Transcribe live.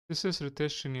This is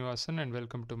Ritesh Srinivasan and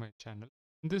welcome to my channel.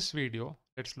 In this video,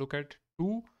 let's look at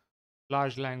two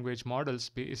large language models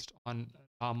based on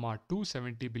Llama 2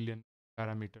 70 billion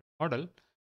parameter model.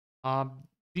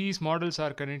 These models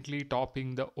are currently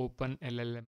topping the Open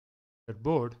LLM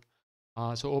leaderboard.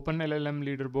 So Open LLM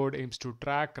leaderboard aims to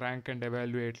track, rank and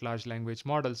evaluate large language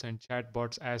models and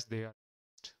chatbots as they are.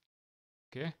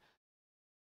 Okay.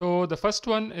 So the first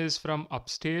one is from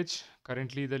Upstage,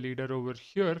 currently the leader over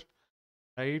here,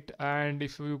 right? And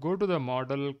if you go to the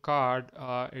model card,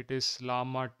 it is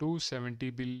Llama 2 70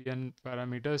 billion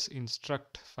parameters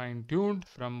Instruct fine-tuned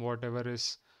from whatever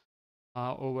is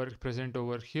present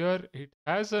over here. It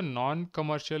has a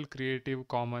non-commercial Creative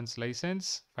Commons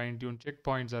license. Fine-tuned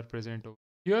checkpoints are present over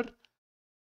here,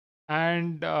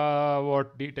 and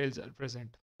what details are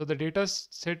present. So the data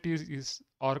set is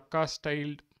Orca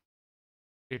styled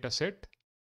data set.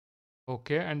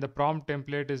 Okay, and the prompt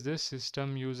template is this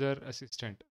system user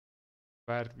assistant,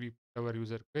 where we put our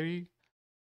user query.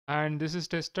 And this is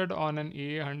tested on an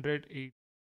A108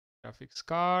 graphics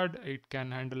card. It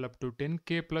can handle up to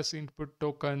 10K plus input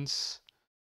tokens,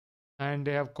 and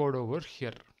they have code over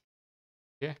here.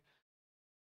 Okay.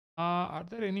 Are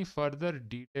there any further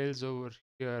details over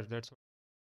here? That's what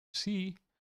you see.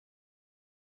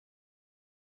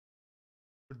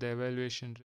 The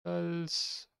evaluation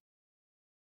results.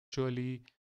 Actually,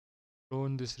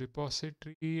 clone this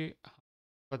repository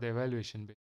for the evaluation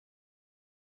bit.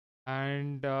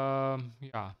 And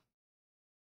yeah,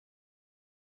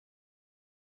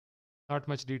 not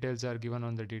much details are given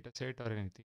on the data set or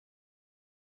anything.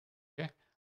 Okay.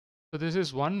 So this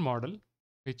is one model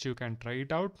which you can try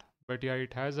it out, but yeah,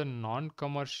 it has a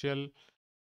non-commercial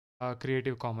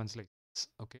Creative Commons license.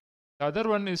 Okay. The other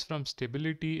one is from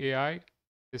Stability AI. It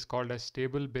is called as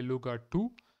Stable Beluga 2.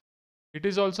 It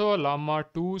is also a Llama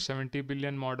 2 70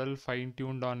 billion model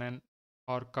fine-tuned on an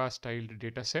Orca-styled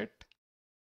dataset.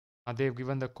 They've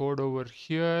given the code over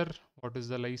here. What is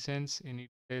the license? Any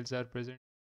details are present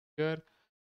here.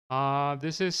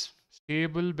 This is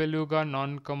Stable Beluga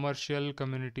non-commercial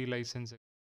community license.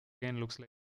 Again, looks like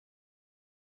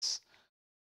this.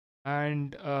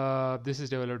 And this is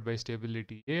developed by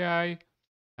Stability AI.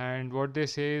 And what they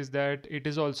say is that it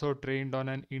is also trained on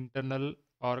an internal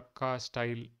Orca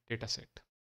style dataset.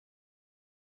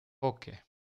 Okay,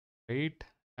 right.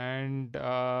 And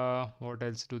what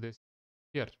else do they say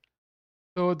here?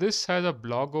 So this has a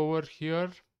blog over here,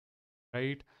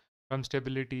 right? From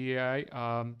Stability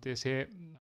AI. They say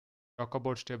talk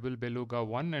about Stable Beluga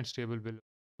 1 and Stable Beluga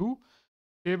 2.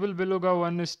 Stable Beluga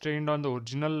 1 is trained on the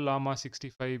original Llama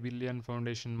 65 billion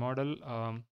foundation model,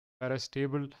 whereas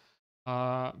Stable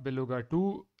Beluga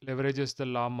 2 leverages the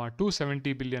Llama 2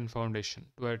 70 billion foundation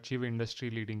to achieve industry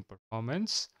leading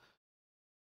performance.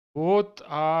 Both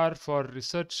are for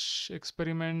research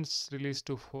experiments released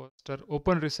to foster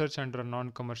open research under a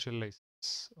non-commercial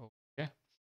license. Okay.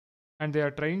 And they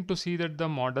are trying to see that the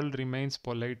model remains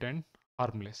polite and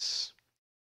harmless.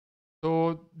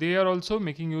 So they are also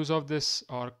making use of this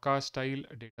Orca style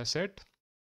dataset,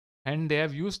 and they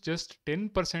have used just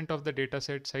 10% of the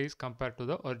dataset size compared to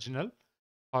the original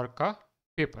Orca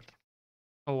paper.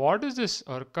 Now, what is this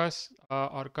Orca style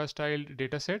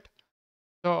dataset?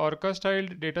 The Orca style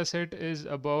dataset is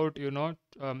about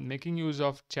making use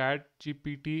of Chat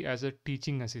GPT as a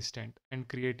teaching assistant and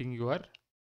creating your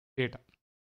data,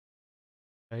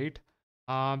 right?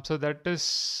 So that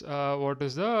is what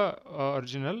is the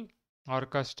original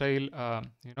Orca style.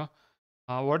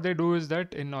 What they do is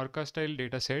that in Orca style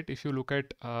dataset, if you look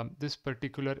at this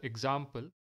particular example,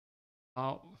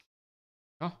 uh,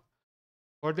 uh,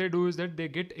 what they do is that they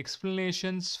get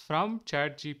explanations from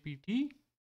Chat GPT,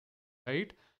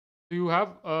 right? So you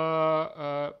have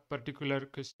a particular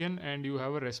question and you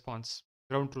have a response,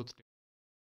 ground truth.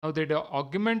 Now they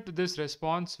augment this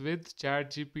response with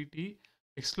Chat GPT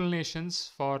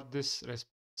explanations for this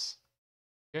response,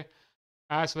 okay,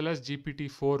 as well as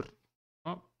GPT-4,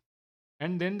 uh,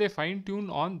 and then they fine tune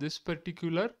on this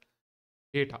particular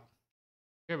data,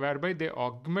 okay, whereby they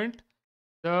augment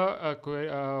the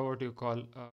what do you call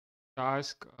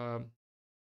task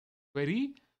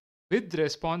query with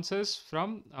responses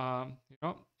from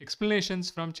explanations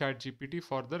from ChatGPT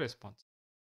for the response.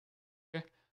 Okay,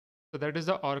 so that is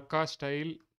the Orca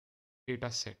style data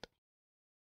set.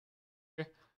 Okay,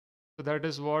 so that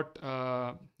is what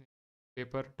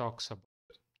paper talks about.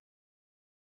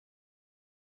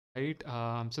 Right.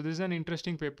 So this is an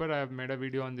interesting paper. I have made a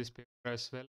video on this paper as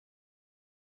well.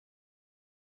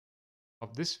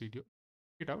 Of this video,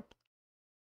 check it out.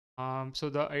 So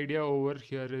the idea over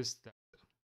here is that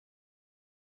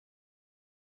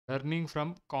learning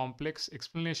from complex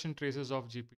explanation traces of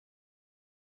GPT.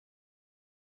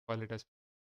 call it as.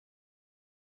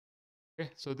 Okay,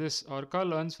 so this Orca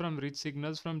learns from rich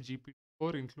signals from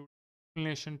GPT-4, including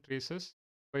explanation traces,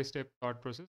 by-step thought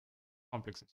process,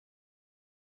 complexity.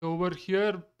 So over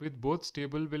here, with both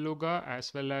stable Beluga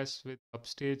as well as with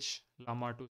Upstage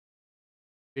Llama2,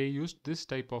 they used this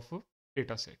type of a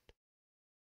data set.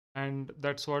 And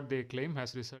that's what they claim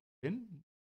has resulted in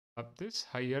this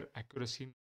higher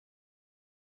accuracy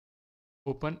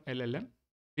open LLM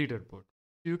leaderboard.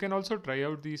 You can also try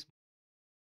out these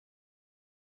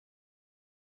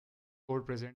code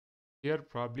present here.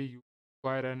 Probably you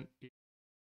require an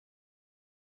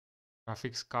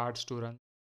graphics cards to run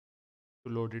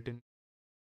to load it in.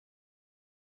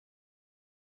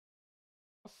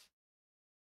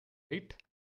 Right.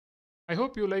 I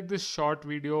hope you like this short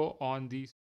video on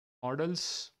these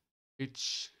models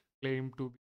which claim to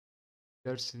be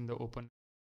leaders in the open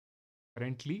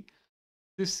currently.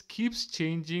 This keeps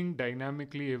changing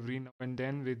dynamically every now and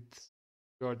then with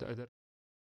your the other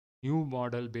new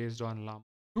model based on Llama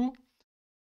 2.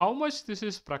 How much this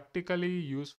is practically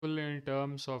useful in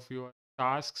terms of your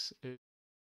tasks is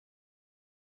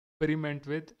experiment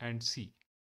with and see,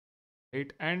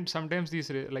 right? And sometimes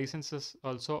these licenses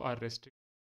also are restricted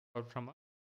from a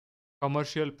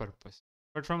commercial purpose.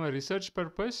 But from a research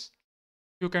purpose,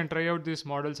 you can try out these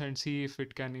models and see if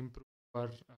it can improve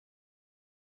your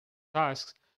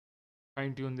tasks,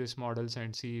 fine tune these models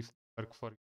and see if they work for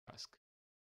your task.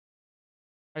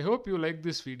 I hope you like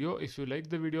this video. If you like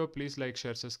the video, please like,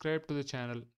 share, subscribe to the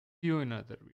channel. See you in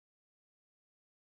another video.